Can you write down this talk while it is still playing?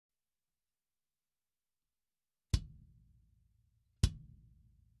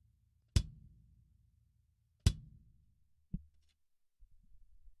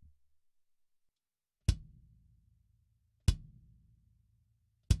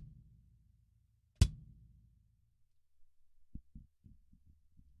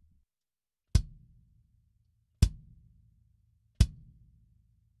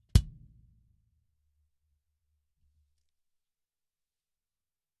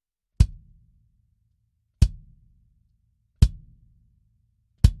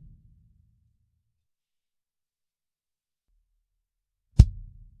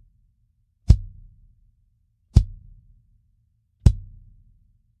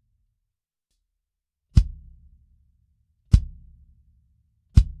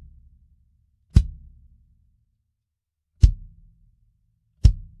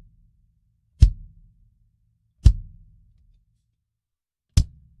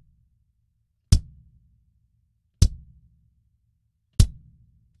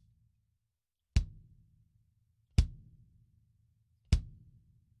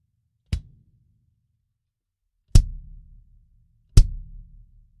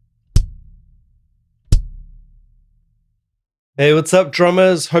Hey, what's up,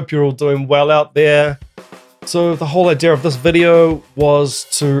 drummers? Hope you're all doing well out there. So the whole idea of this video was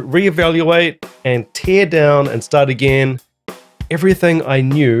to reevaluate and tear down and start again everything I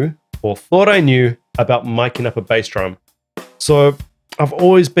knew or thought I knew about miking up a bass drum. So I've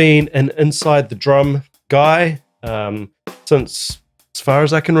always been an inside the drum guy since as far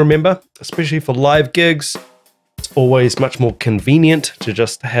as I can remember, especially for live gigs. It's always much more convenient to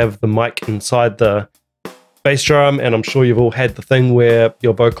just have the mic inside the bass drum, and I'm sure you've all had the thing where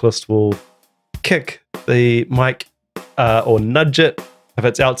your vocalist will kick the mic or nudge it if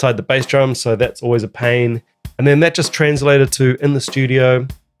it's outside the bass drum, so that's always a pain. And then that just translated to in the studio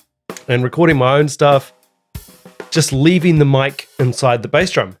and recording my own stuff, just leaving the mic inside the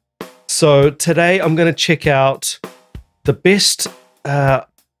bass drum. So today I'm going to check out the best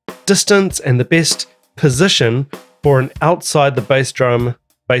distance and the best position for an outside the bass drum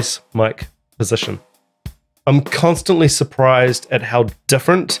bass mic position. I'm constantly surprised at how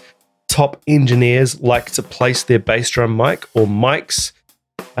different top engineers like to place their bass drum mic or mics,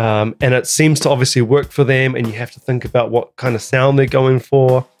 and it seems to obviously work for them, and you have to think about what kind of sound they're going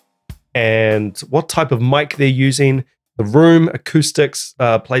for and what type of mic they're using. The room acoustics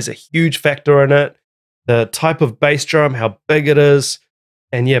plays a huge factor in it, the type of bass drum, how big it is,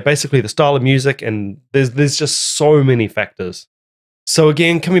 and yeah, basically the style of music, and there's just so many factors. So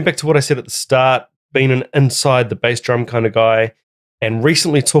again, coming back to what I said at the start, being an inside the bass drum kind of guy, and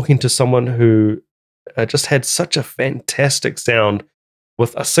recently talking to someone who just had such a fantastic sound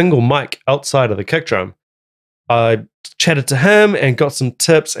with a single mic outside of the kick drum. I chatted to him and got some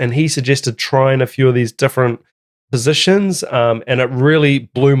tips, and he suggested trying a few of these different positions, and it really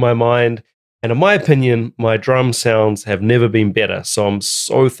blew my mind. And in my opinion, my drum sounds have never been better, so I'm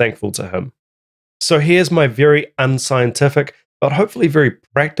so thankful to him. So here's my very unscientific, but hopefully very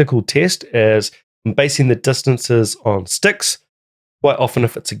practical test, as I'm basing the distances on sticks. Quite often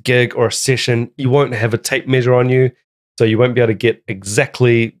if it's a gig or a session, you won't have a tape measure on you, so you won't be able to get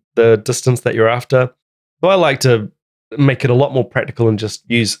exactly the distance that you're after. So I like to make it a lot more practical and just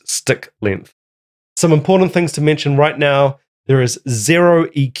use stick length. Some important things to mention right now: there is zero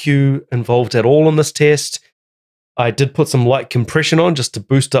EQ involved at all in this test. I did put some light compression on just to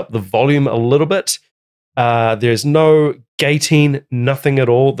boost up the volume a little bit. There's no gating, nothing at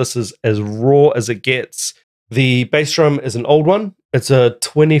all. This is as raw as it gets. The bass drum is an old one. It's a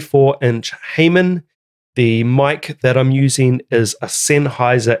 24-inch Heyman. The mic that I'm using is a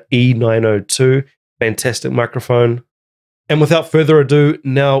Sennheiser E902. Fantastic microphone. And without further ado,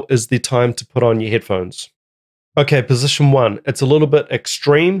 now is the time to put on your headphones. Okay, position one. It's a little bit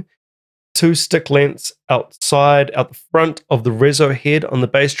extreme. 2 stick lengths out the front of the reso head on the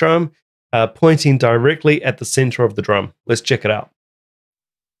bass drum, pointing directly at the center of the drum. Let's check it out.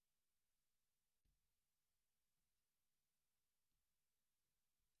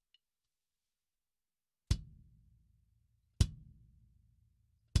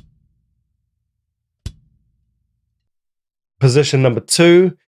 Position number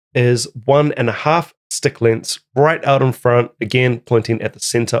 2 is 1.5 stick lengths right out in front, again pointing at the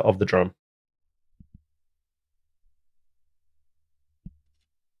center of the drum.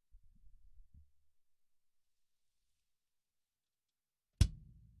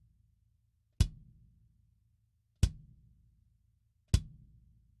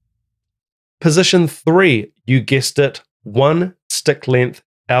 Position 3, you guessed it, 1 stick length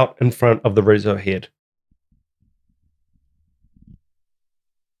out in front of the reso head.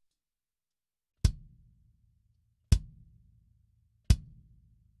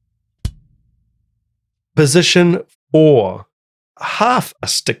 Position 4, half a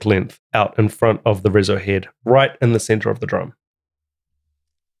stick length out in front of the reso head, right in the center of the drum.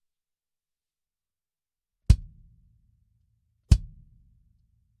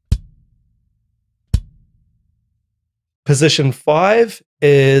 Position 5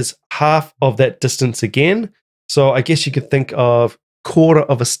 is half of that distance again, so I guess you could think of quarter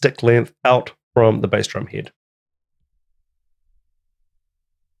of a stick length out from the bass drum head.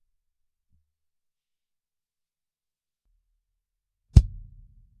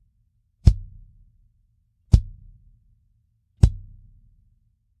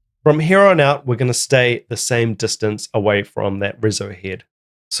 From here on out, we're going to stay the same distance away from that reso head.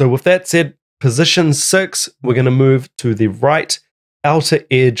 So with that said, position 6, we're going to move to the right outer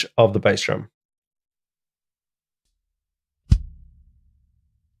edge of the bass drum.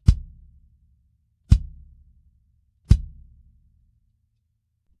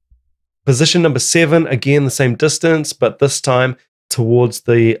 Position number 7, again the same distance, but this time towards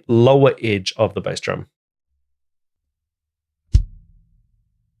the lower edge of the bass drum.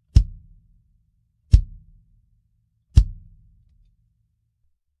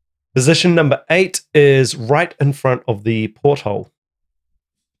 Position number 8 is right in front of the porthole.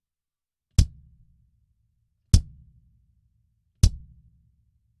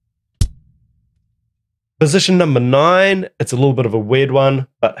 Position number 9, it's a little bit of a weird one,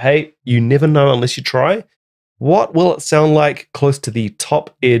 but hey, you never know unless you try. What will it sound like close to the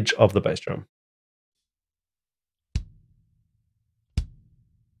top edge of the bass drum?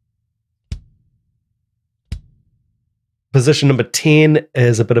 Position number 10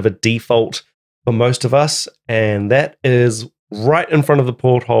 is a bit of a default for most of us, and that is right in front of the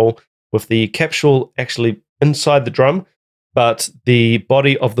porthole with the capsule actually inside the drum, but the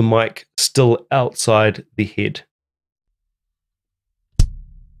body of the mic still outside the head.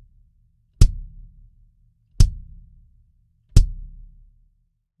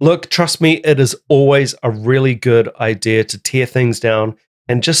 Look, trust me, it is always a really good idea to tear things down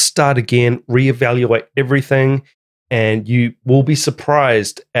and just start again, reevaluate everything, and you will be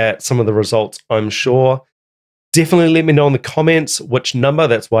surprised at some of the results, I'm sure. Definitely let me know in the comments which number.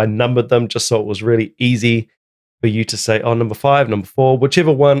 That's why I numbered them, just so it was really easy for you to say, oh, number 5, number 4,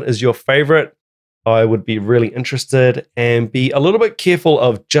 whichever one is your favorite. I would be really interested, and be a little bit careful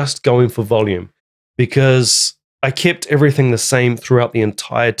of just going for volume, because I kept everything the same throughout the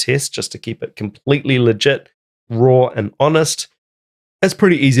entire test just to keep it completely legit, raw, and honest. It's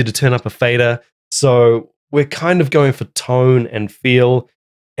pretty easy to turn up a fader, so we're kind of going for tone and feel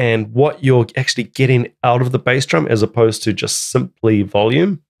and what you're actually getting out of the bass drum as opposed to just simply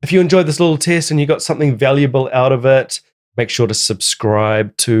volume. If you enjoyed this little test and you got something valuable out of it, make sure to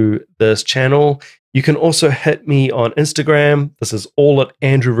subscribe to this channel. You can also hit me on Instagram. This is all at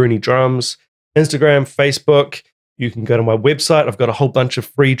Andrew Rooney Drums. Instagram, Facebook. You can go to my website. I've got a whole bunch of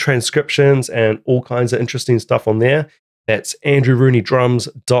free transcriptions and all kinds of interesting stuff on there. That's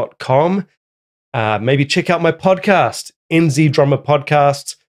andrewrooneydrums.com. Maybe check out my podcast, NZ Drummer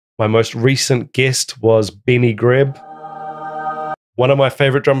Podcast. My most recent guest was Benny Greb, one of my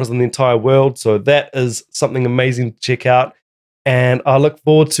favorite drummers in the entire world. So that is something amazing to check out. And I look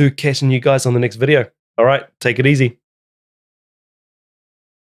forward to catching you guys on the next video. All right, take it easy.